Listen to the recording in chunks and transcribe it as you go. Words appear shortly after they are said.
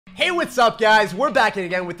Hey, what's up, guys? We're back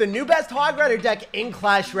again with the new best Hog Rider deck in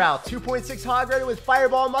Clash Royale. 2.6 Hog Rider with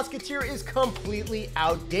Fireball and Musketeer is completely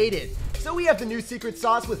outdated. So we have the new secret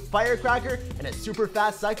sauce with Firecracker and a super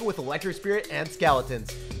fast cycle with Electric Spirit and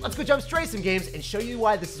Skeletons. Let's go jump straight some games and show you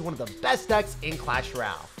why this is one of the best decks in Clash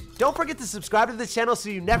Royale. Don't forget to subscribe to this channel so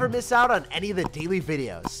you never miss out on any of the daily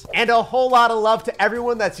videos. And a whole lot of love to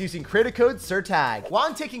everyone that's using creator code SirTag. While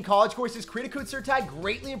I'm taking college courses, creator code SirTag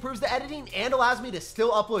greatly improves the editing and allows me to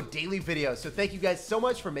still upload daily videos. So thank you guys so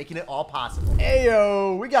much for making it all possible.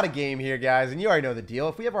 Ayo, we got a game here, guys, and you already know the deal.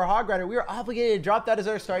 If we have our Hog Rider, we are obligated to drop that as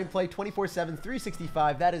our starting play 24/7,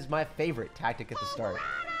 365. That is my favorite tactic at the start.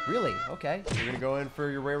 Really? Okay. We're going to go in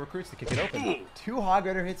for your rare recruits to kick it open. 2 Hog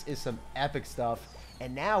Rider hits is some epic stuff.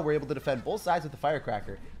 And now we're able to defend both sides with the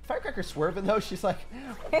Firecracker. Firecracker swerving though, she's like...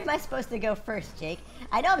 Where am I supposed to go first, Jake?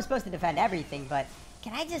 I know I'm supposed to defend everything, but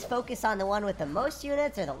can I just focus on the one with the most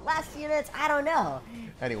units or the less units? I don't know.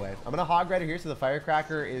 Anyway, I'm going to Hog Rider here, so the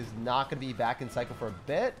Firecracker is not going to be back in cycle for a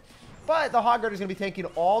bit. But the Hog Rider is going to be taking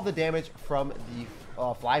all the damage from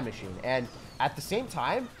the Fly Machine. And at the same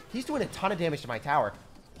time, he's doing a ton of damage to my tower.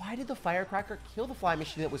 Why did the Firecracker kill the Fly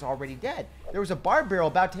Machine that was already dead? There was a Barb Barrel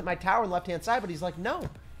about to hit my tower on the left-hand side, but he's like, no,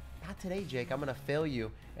 not today, Jake. I'm going to fail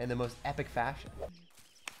you in the most epic fashion.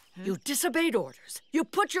 You disobeyed orders. You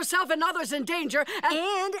put yourself and others in danger,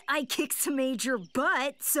 and I kicked some major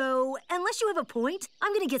butt, so unless you have a point,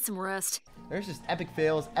 I'm going to get some rest. There's just epic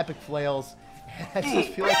fails, epic flails. I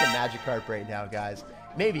just feel like a Magikarp right now, guys.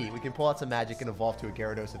 Maybe we can pull out some magic and evolve to a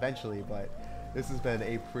Gyarados eventually, but this has been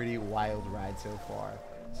a pretty wild ride so far.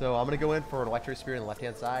 So I'm going to go in for an Electric Spirit on the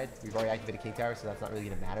left-hand side. We've already activated King Tower, so that's not really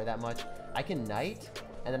going to matter that much. I can Knight,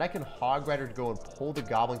 and then I can Hog Rider to go and pull the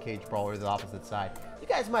Goblin Cage Brawler to the opposite side. You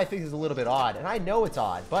guys might think this is a little bit odd, and I know it's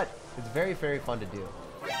odd, but it's very, very fun to do.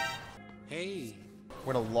 Hey.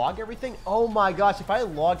 We're going to log everything. Oh my gosh, if I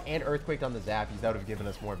logged and Earthquaked on the Zappies, that would have given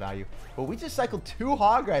us more value. But we just cycled 2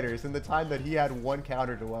 Hog Riders in the time that he had 1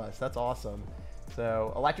 counter to us. That's awesome.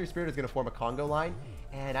 So Electric Spirit is going to form a Congo line.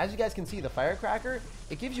 And as you guys can see, the Firecracker,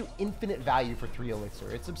 it gives you infinite value for 3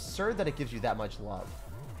 Elixir. It's absurd that it gives you that much love.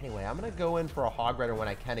 Anyway, I'm going to go in for a Hog Rider when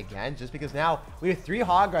I can again, just because now we have 3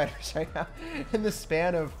 Hog Riders right now in the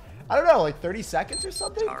span of, I don't know, like 30 seconds or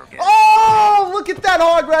something? Oh, look at that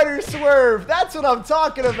Hog Rider swerve. That's what I'm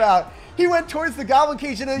talking about. He went towards the Goblin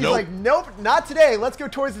Cage and then he's like, nope, not today. Let's go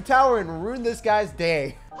towards the tower and ruin this guy's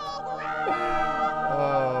day.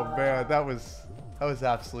 Oh, man, that was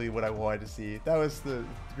absolutely what I wanted to see. That was the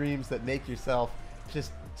dreams that make yourself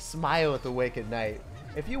just smile at the wake at night.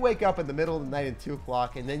 If you wake up in the middle of the night at 2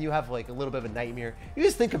 o'clock and then you have like a little bit of a nightmare, you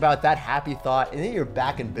just think about that happy thought and then you're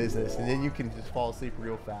back in business and then you can just fall asleep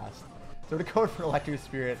real fast. So we're going for Electric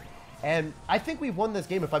Spirit. And I think we've won this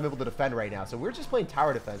game if I'm able to defend right now. So we're just playing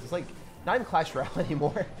tower defense. It's like not even Clash Royale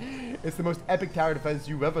anymore. It's the most epic tower defense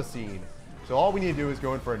you've ever seen. So all we need to do is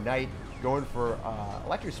go in for a Knight, go in for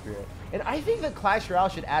Electric Spirit. And I think that Clash Royale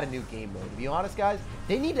should add a new game mode. To be honest, guys,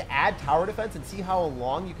 they need to add tower defense and see how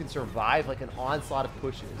long you can survive like an onslaught of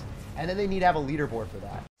pushes. And then they need to have a leaderboard for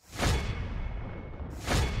that.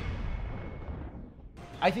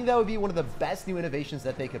 I think that would be one of the best new innovations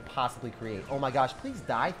that they could possibly create. Oh my gosh, please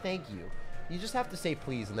die, thank you. You just have to say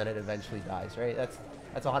please and then it eventually dies, right? That's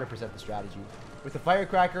 100% the strategy. With the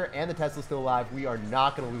Firecracker and the Tesla still alive, we are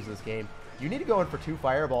not going to lose this game. You need to go in for 2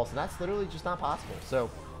 fireballs, and that's literally just not possible. So,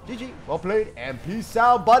 GG, well played, and peace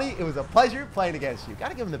out, buddy. It was a pleasure playing against you.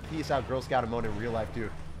 Gotta give him the peace out Girl Scout emote in real life, too.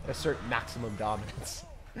 Assert maximum dominance.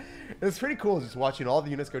 It's pretty cool just watching all the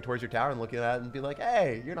units go towards your tower and looking at it and be like,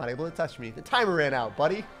 hey, you're not able to touch me. The timer ran out,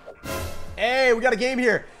 buddy. Hey, we got a game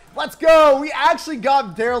here. Let's go. We actually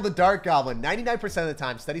got Daryl the Dark Goblin. 99% of the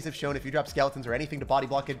time, studies have shown if you drop skeletons or anything to body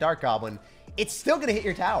block a Dark Goblin, it's still going to hit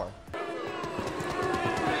your tower.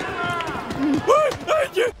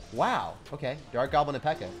 Wow. Okay. Dark Goblin and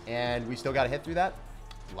P.E.K.K.A. And we still got to hit through that?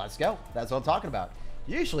 Let's go. That's what I'm talking about.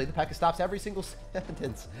 Usually the P.E.K.K.A. stops every single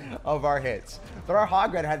sentence of our hits. But our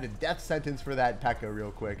Hog Rider had a death sentence for that P.E.K.K.A.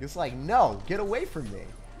 real quick. It's like, no, get away from me.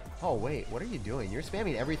 Oh, wait. What are you doing? You're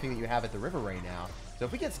spamming everything that you have at the river right now. So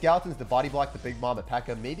if we get skeletons to body block the big bomb at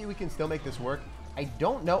P.E.K.K.A., maybe we can still make this work. I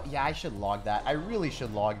don't know. Yeah, I should log that. I really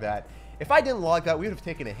should log that. If I didn't log that, we would have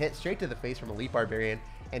taken a hit straight to the face from Elite Barbarian.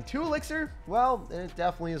 And 2 Elixir, well, it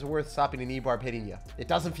definitely is worth stopping an E-Barb hitting you. It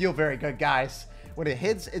doesn't feel very good, guys. When it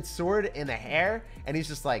hits its sword in the hair and he's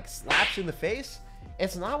just like slaps you in the face,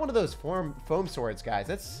 it's not one of those foam swords, guys.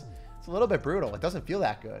 It's a little bit brutal. It doesn't feel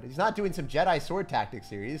that good. He's not doing some Jedi sword tactics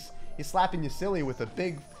here. He's slapping you silly with a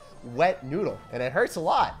big wet noodle, and it hurts a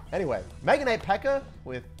lot. Anyway, Mega Knight P.E.K.K.A.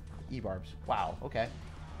 with E-Barbs. Wow, okay.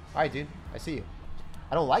 All right, dude, I see you.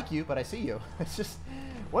 I don't like you, but I see you. It's just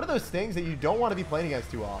one of those things that you don't want to be playing against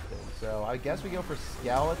too often. So I guess we go for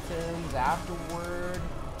skeletons afterward.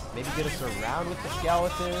 Maybe get us around with the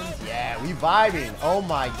skeletons. Yeah, we vibing. Oh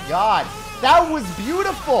my god. That was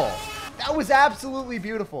beautiful. That was absolutely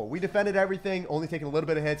beautiful. We defended everything, only taking a little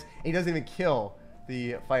bit of hits, and he doesn't even kill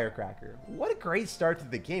the firecracker. What a great start to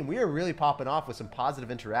the game. We are really popping off with some positive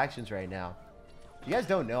interactions right now. If you guys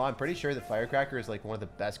don't know, I'm pretty sure the firecracker is like one of the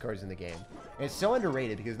best cards in the game. And it's so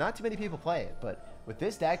underrated because not too many people play it. But with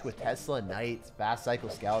this deck, with Tesla, Knights, Fast Cycle,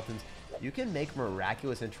 Skeletons, you can make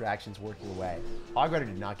miraculous interactions working away. Hog Rider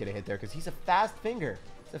did not get a hit there because he's a fast finger.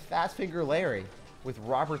 It's a fast finger Larry with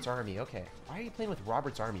Robert's Army. Okay, why are you playing with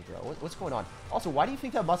Robert's Army, bro? What's going on? Also, why do you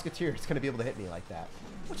think that Musketeer is going to be able to hit me like that?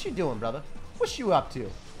 What you doing, brother? What's you up to?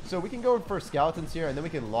 So we can go for skeletons here, and then we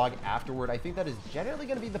can log afterward. I think that is generally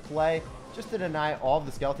going to be the play, just to deny all of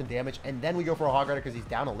the skeleton damage, and then we go for a Hog Rider because he's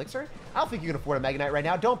down Elixir. I don't think you can afford a Mega Knight right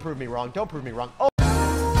now. Don't prove me wrong. Don't prove me wrong.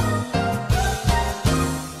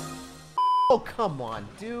 Oh, come on,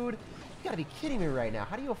 dude. You gotta be kidding me right now.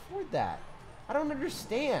 How do you afford that? I don't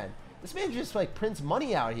understand. This man just like prints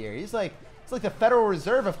money out here. It's like the Federal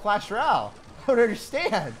Reserve of Clash Royale. I don't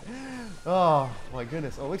understand. Oh my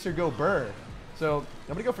goodness. Elixir go burr. So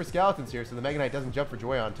I'm gonna go for skeletons here so the Mega Knight doesn't jump for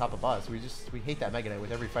joy on top of us. We hate that Mega Knight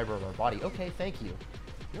with every fiber of our body. Okay, thank you.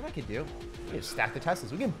 You know what I can do? We can stack the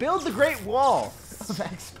Teslas. We can build the Great Wall of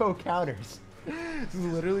Expo counters. This is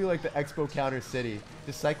literally like the Expo counter city.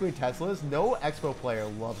 Just cycling Teslas. No Expo player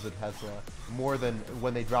loves a Tesla more than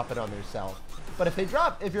when they drop it on their self. But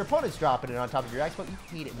if your opponent's dropping it on top of your Expo, you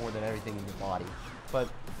hate it more than everything in your body. But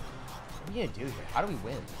what are you gonna do here? How do we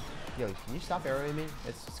win? Yo, can you stop arrowing me?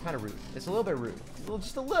 It's kind of rude. It's a little bit rude.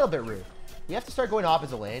 Just a little bit rude. We have to start going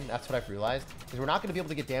opposite lane. That's what I've realized. Because we're not going to be able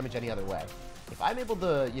to get damage any other way. If I'm able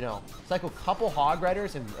to, you know, cycle a couple Hog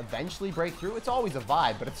Riders and eventually break through, it's always a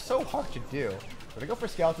vibe, but it's so hard to do. We're going to go for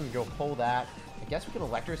Skeletons and go pull that. I guess we can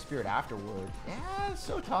Electro Spirit afterward. Yeah, it's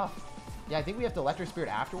so tough. Yeah, I think we have to Electro Spirit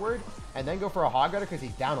afterward and then go for a Hog Rider because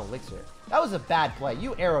he's down Elixir. That was a bad play.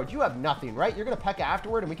 You arrowed. You have nothing, right? You're going to P.E.K.K.A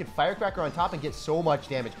afterward and we can Firecracker on top and get so much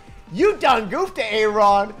damage. You done goofed to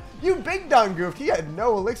Aaron. You big done goofed. He had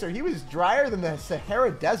no Elixir. He was drier than the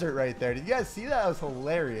Sahara Desert right there. Did you guys see that? That was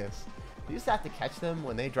hilarious. You just have to catch them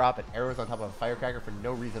when they drop an arrows on top of a Firecracker for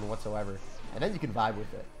no reason whatsoever. And then you can vibe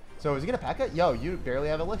with it. So is he going to P.E.K.K.A? Yo, you barely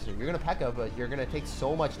have Elixir. You're going to P.E.K.K.A, but you're going to take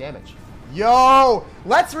so much damage. Yo,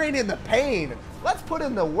 let's rein in the pain. Let's put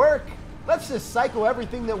in the work. Let's just cycle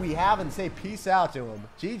everything that we have and say peace out to him.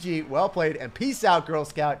 GG, well played, and peace out, Girl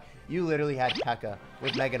Scout. You literally had P.E.K.K.A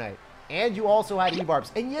with Mega Knight. And you also had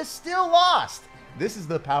E-Barbs, and you still lost. This is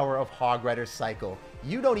the power of Hog Rider's cycle.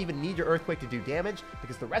 You don't even need your Earthquake to do damage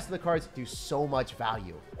because the rest of the cards do so much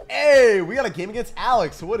value. Hey, we got a game against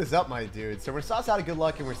Alex. So what is up, my dude? So we're sauce out of good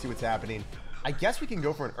luck and we're see what's happening. I guess we can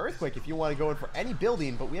go for an Earthquake if you want to go in for any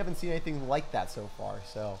building, but we haven't seen anything like that so far.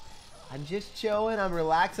 So I'm just chilling, I'm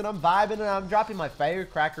relaxing, I'm vibing, and I'm dropping my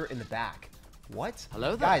Firecracker in the back. What?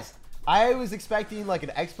 Hello there. Guys, I was expecting like an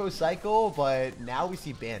Expo cycle, but now we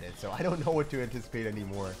see Bandit, so I don't know what to anticipate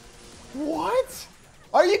anymore. What?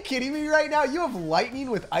 Are you kidding me right now? You have Lightning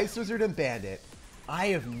with Ice Wizard and Bandit. I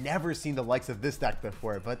have never seen the likes of this deck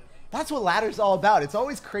before, but that's what Ladder's all about. It's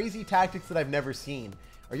always crazy tactics that I've never seen.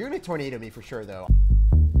 Are you going to Tornado me for sure, though?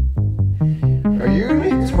 Are you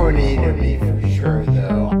going to Tornado me for sure,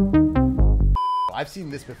 though? I've seen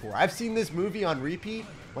this before. I've seen this movie on repeat.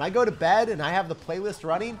 When I go to bed and I have the playlist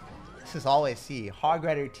running, this is all I see. Hog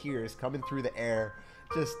Rider tears coming through the air,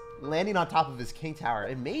 just landing on top of his King Tower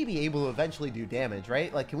and maybe able to eventually do damage,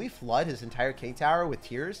 right? Like, can we flood his entire King Tower with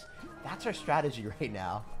tears? That's our strategy right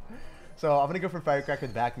now. So I'm going to go for Firecracker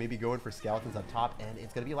in the back, maybe going for Skeletons up top, and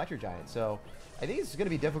it's going to be Electro Giant. So I think it's going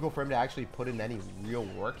to be difficult for him to actually put in any real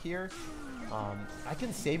work here. I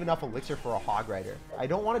can save enough Elixir for a Hog Rider. I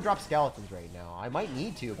don't want to drop Skeletons right now. I might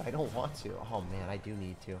need to, but I don't want to. Oh man, I do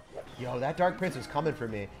need to. Yo, that Dark Prince was coming for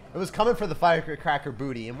me. It was coming for the Firecracker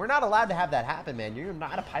booty, and we're not allowed to have that happen, man. You're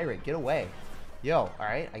not a pirate. Get away. Yo, all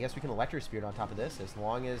right. I guess we can Electro Spirit on top of this as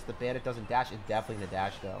long as the Bandit doesn't dash. It's definitely gonna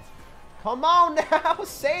dash though. Come on now,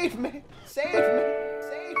 save me, save me, save me,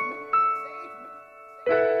 save me.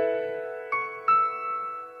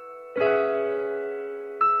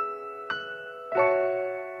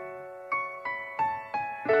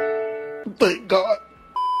 Thank God.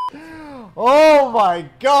 Oh my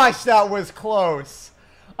gosh, that was close.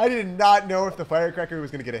 I did not know if the Firecracker was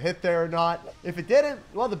going to get a hit there or not. If it didn't,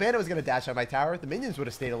 well, the Bandit was going to dash on my tower, the minions would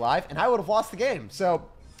have stayed alive, and I would have lost the game. So,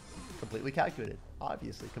 completely calculated.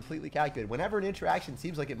 Obviously, completely calculated. Whenever an interaction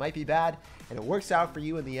seems like it might be bad, and it works out for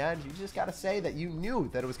you in the end, you just got to say that you knew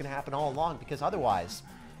that it was going to happen all along, because otherwise,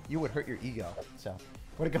 you would hurt your ego. So,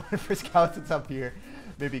 I'm going to go in for Skeletons up here.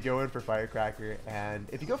 Maybe go in for Firecracker. And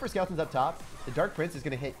if you go for Skeletons up top, the Dark Prince is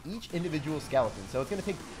going to hit each individual skeleton. So it's going to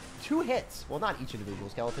take 2 hits. Well, not each individual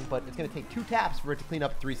skeleton, but it's going to take 2 taps for it to clean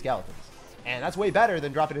up 3 skeletons. And that's way better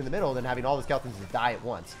than dropping it in the middle than having all the skeletons just die at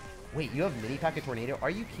once. Wait, you have Mini Pack Tornado? Are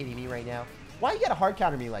you kidding me right now? Why you got to hard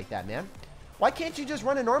counter me like that, man? Why can't you just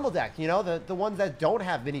run a normal deck? You know, the ones that don't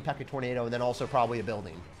have Mini Pack Tornado and then also probably a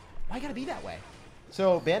building. Why you got to be that way?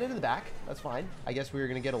 So, Bandit in the back, that's fine. I guess we were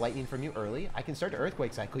going to get a Lightning from you early. I can start to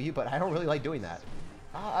Earthquake cycle you, but I don't really like doing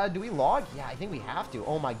that. Do we log? Yeah, I think we have to.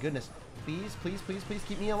 Oh my goodness. Please, please, please, please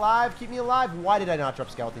keep me alive. Keep me alive. Why did I not drop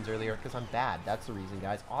Skeletons earlier? Because I'm bad. That's the reason,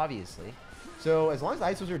 guys, obviously. So, as long as the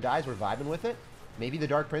Ice Wizard dies, we're vibing with it. Maybe the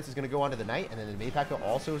Dark Prince is going to go onto the Knight, and then the Mini Pack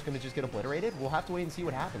also is going to just get obliterated. We'll have to wait and see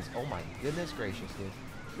what happens. Oh my goodness gracious, dude.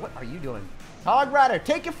 What are you doing? Hog Rider,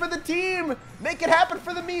 take it for the team! Make it happen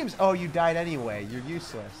for the memes! Oh, you died anyway. You're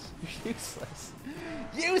useless. You're useless.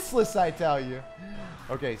 Useless, I tell you.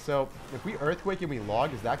 Okay, so if we Earthquake and we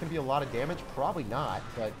log, is that going to be a lot of damage? Probably not,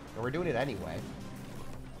 but we're doing it anyway.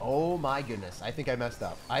 Oh my goodness. I think I messed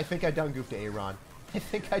up. I think I done goofed to Aaron. I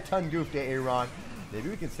think I done goofed to Aaron. Maybe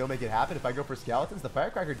we can still make it happen if I go for Skeletons. The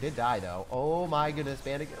Firecracker did die, though. Oh my goodness,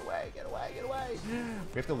 Bandit, get away, get away, get away.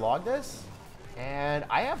 We have to log this. And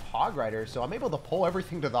I have Hog Rider, so I'm able to pull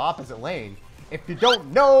everything to the opposite lane. If you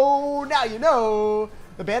don't know, now you know.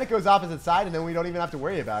 The Bandit goes opposite side, and then we don't even have to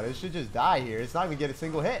worry about it. It should just die here. It's not even get a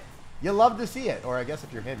single hit. You love to see it. Or I guess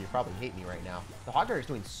if you're him, you probably hate me right now. The Hog Rider is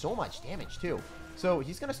doing so much damage, too. So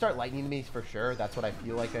he's going to start lightning me for sure. That's what I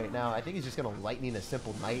feel like right now. I think he's just going to lightning a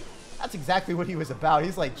simple Knight. That's exactly what he was about.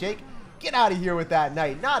 He's like, Jake, get out of here with that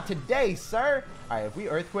Knight. Not today, sir. All right, if we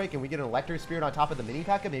Earthquake and we get an Electric Spirit on top of the Mini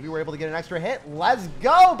P.E.K.K.A., maybe we're able to get an extra hit. Let's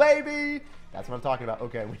go, baby. That's what I'm talking about.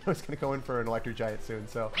 Okay, we know it's going to go in for an Electric Giant soon,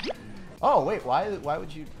 so. Oh, wait, why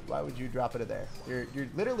would you drop it in there? You're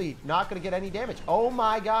literally not going to get any damage. Oh,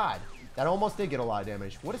 my God. That almost did get a lot of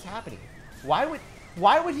damage. What is happening? Why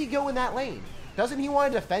would he go in that lane? Doesn't he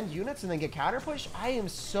want to defend units and then get counter push? I am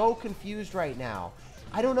so confused right now.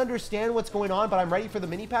 I don't understand what's going on, but I'm ready for the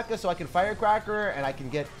Mini P.E.K.K.A. so I can Firecracker and I can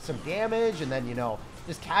get some damage and then, you know,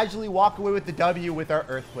 just casually walk away with the W with our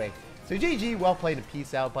Earthquake. So GG, well played and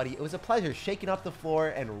peace out, buddy. It was a pleasure shaking up the floor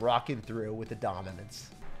and rocking through with the dominance.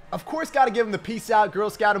 Of course, got to give him the peace out Girl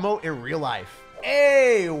Scout emote in real life.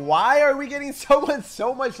 Hey, why are we getting someone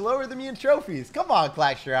so much lower than me in trophies? Come on,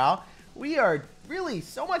 Clash Royale. We are really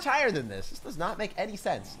so much higher than this. This does not make any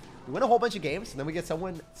sense. We win a whole bunch of games, and then we get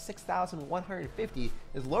someone 6,150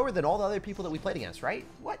 is lower than all the other people that we played against, right?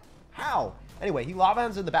 What? How? Anyway, he lava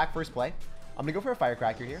hands in the back first play. I'm going to go for a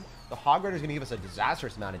Firecracker here. The Hog Rider is going to give us a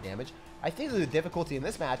disastrous amount of damage. I think the difficulty in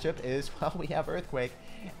this matchup is, well, we have Earthquake,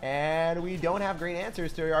 and we don't have great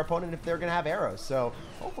answers to our opponent if they're going to have arrows. So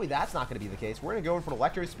hopefully that's not going to be the case. We're going to go in for an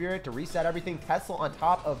Electro Spirit to reset everything. Tesla on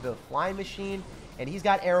top of the Flying Machine, and he's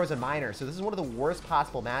got arrows and miners. So this is one of the worst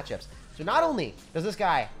possible matchups. So not only does this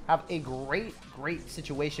guy have a great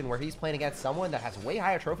situation where he's playing against someone that has way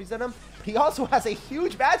higher trophies than him, but he also has a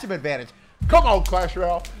huge matchup advantage. Come on, Clash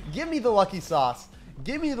Royale. Give me the lucky sauce.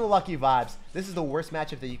 Give me the lucky vibes. This is the worst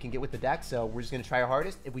matchup that you can get with the deck, so we're just going to try our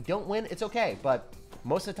hardest. If we don't win, it's okay, but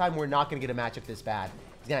most of the time we're not going to get a matchup this bad.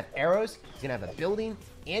 He's going to have arrows, he's going to have a building,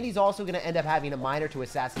 and he's also going to end up having a miner to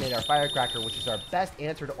assassinate our Firecracker, which is our best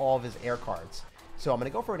answer to all of his air cards. So I'm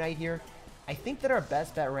going to go for a Knight here. I think that our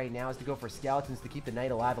best bet right now is to go for Skeletons to keep the Knight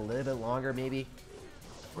alive a little bit longer, maybe.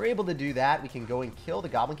 If we're able to do that, we can go and kill the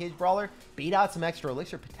Goblin Cage Brawler, beat out some extra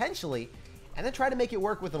elixir potentially, and then try to make it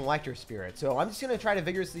work with an Electro Spirit. So I'm just going to try to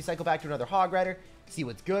vigorously cycle back to another Hog Rider, see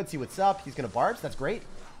what's good, see what's up. He's going to Barbs. That's great.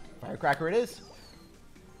 Firecracker it is.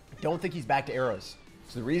 Don't think he's back to arrows.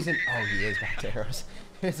 So the reason... Oh, he is back to arrows.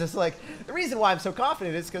 It's just like... The reason why I'm so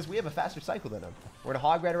confident is because we have a faster cycle than him. We're in a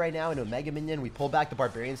Hog Rider right now into a Mega Minion. We pull back the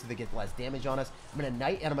Barbarians so they get less damage on us. I'm going to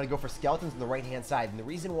Knight and I'm going to go for Skeletons on the right-hand side. And the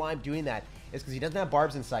reason why I'm doing that is because he doesn't have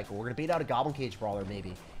Barbs in cycle. We're going to bait out a Goblin Cage Brawler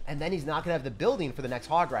maybe. And then he's not going to have the building for the next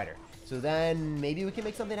Hog Rider. So then maybe we can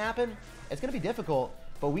make something happen. It's going to be difficult,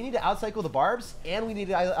 but we need to outcycle the Barbs and we need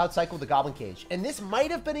to outcycle the Goblin Cage. And this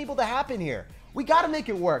might have been able to happen here. We got to make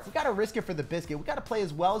it work. We got to risk it for the biscuit. We got to play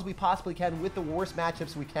as well as we possibly can with the worst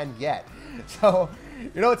matchups we can get. So,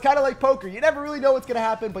 you know, it's kind of like poker. You never really know what's going to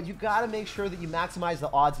happen, but you got to make sure that you maximize the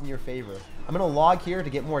odds in your favor. I'm going to log here to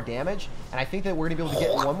get more damage, and I think that we're going to be able to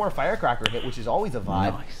get one more Firecracker hit, which is always a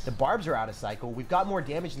vibe. Nice. The Barbs are out of cycle. We've got more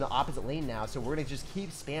damage in the opposite lane now, so we're going to just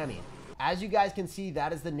keep spamming. As you guys can see,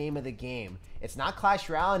 that is the name of the game. It's not Clash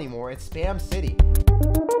Royale anymore. It's Spam City.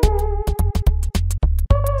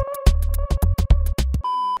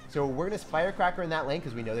 So we're going to Firecracker in that lane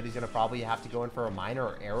because we know that he's going to probably have to go in for a miner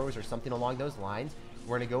or arrows or something along those lines.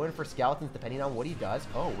 We're going to go in for skeletons depending on what he does.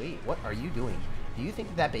 Oh, wait, what are you doing? Do you think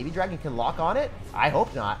that that baby dragon can lock on it? I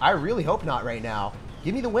hope not. I really hope not right now.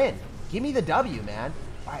 Give me the win. Give me the W, man.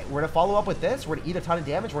 All right, we're going to follow up with this. We're going to eat a ton of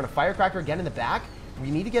damage. We're going to firecracker again in the back. We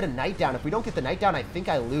need to get a knight down. If we don't get the knight down, I think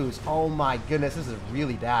I lose. Oh my goodness, this is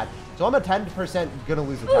really bad. So I'm a 10% gonna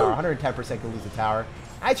lose the tower, 110% gonna lose the tower.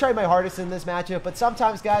 I tried my hardest in this matchup, but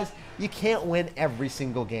sometimes, guys, you can't win every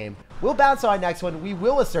single game. We'll bounce on next one. We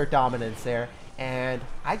will assert dominance there. And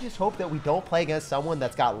I just hope that we don't play against someone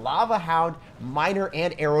that's got Lava Hound, Miner,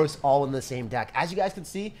 and Arrows all in the same deck. As you guys can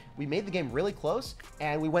see, we made the game really close,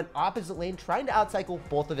 and we went opposite lane trying to outcycle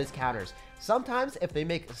both of his counters. Sometimes, if they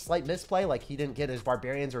make a slight misplay, like he didn't get his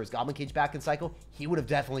Barbarians or his Goblin Cage back in cycle, he would have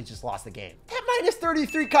definitely just lost the game. That minus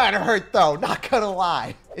 33 kind of hurt, though, not gonna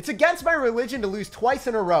lie. It's against my religion to lose twice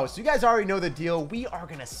in a row, so you guys already know the deal. We are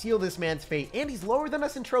gonna seal this man's fate, and he's lower than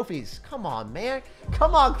us in trophies. Come on, man.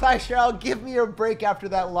 Come on, Clash Royale, give me a break after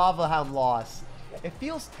that Lava Hound loss. It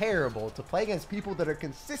feels terrible to play against people that are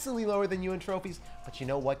consistently lower than you in trophies, but you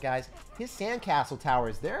know what, guys? His sandcastle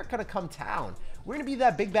towers, they're gonna come down. We're gonna be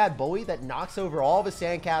that big bad bully that knocks over all of his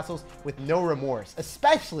sandcastles with no remorse,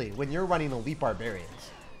 especially when you're running elite barbarians.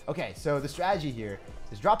 Okay, so the strategy here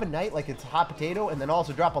is drop a knight like it's a hot potato, and then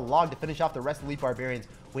also drop a log to finish off the rest of the elite barbarians.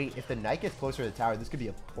 Wait, if the knight gets closer to the tower, this could be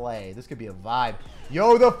a play. This could be a vibe.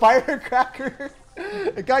 Yo, the firecracker!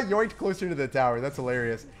 It got yoinked closer to the tower. That's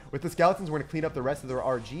hilarious. With the skeletons, we're gonna clean up the rest of their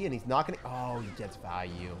RG, and he's not gonna... Oh, he gets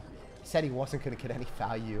value. He said he wasn't gonna get any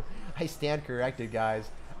value. I stand corrected, guys.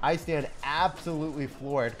 I stand absolutely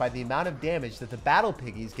floored by the amount of damage that the battle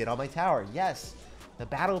piggies get on my tower. Yes, the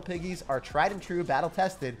battle piggies are tried and true, battle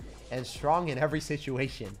tested, and strong in every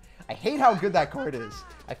situation. I hate how good that card is.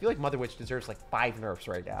 I feel like Mother Witch deserves like 5 nerfs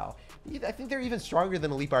right now. I think they're even stronger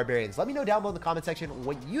than Elite Barbarians. Let me know down below in the comment section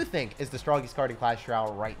what you think is the strongest card in Clash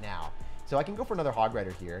Royale right now. So I can go for another Hog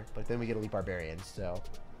Rider here, but then we get Elite Barbarians. So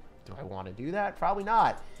do I want to do that? Probably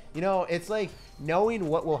not. You know, it's like knowing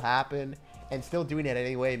what will happen and still doing it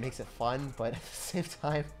anyway makes it fun, but at the same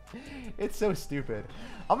time, it's so stupid.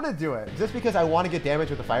 I'm gonna do it just because I want to get damage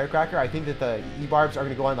with the firecracker. I think that the E-barbs are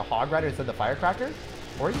gonna go on the Hog Rider instead of the firecracker.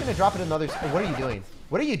 Or are you gonna drop it in another? What are you doing?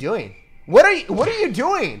 What are you doing? What are you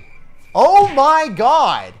doing? Oh my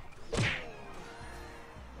god!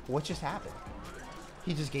 What just happened?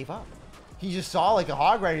 He just gave up. He just saw like a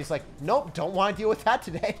Hog Rider. He's like, nope, don't want to deal with that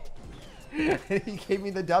today. And he gave me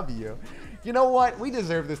the W. You know what? We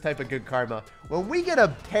deserve this type of good karma. When we get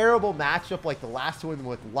a terrible matchup like the last one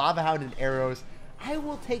with Lava Hound and Arrows, I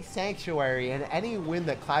will take Sanctuary and any win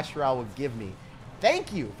that Clash Royale will give me.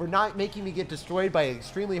 Thank you for not making me get destroyed by an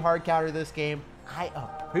extremely hard counter this game. I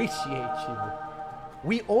appreciate you.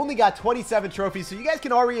 We only got 27 trophies, so you guys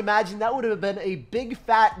can already imagine that would have been a big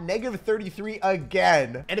fat -33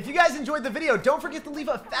 again. And if you guys enjoyed the video, don't forget to leave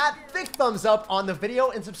a fat, thick thumbs up on the video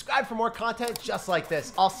and subscribe for more content just like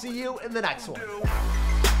this. I'll see you in the next one.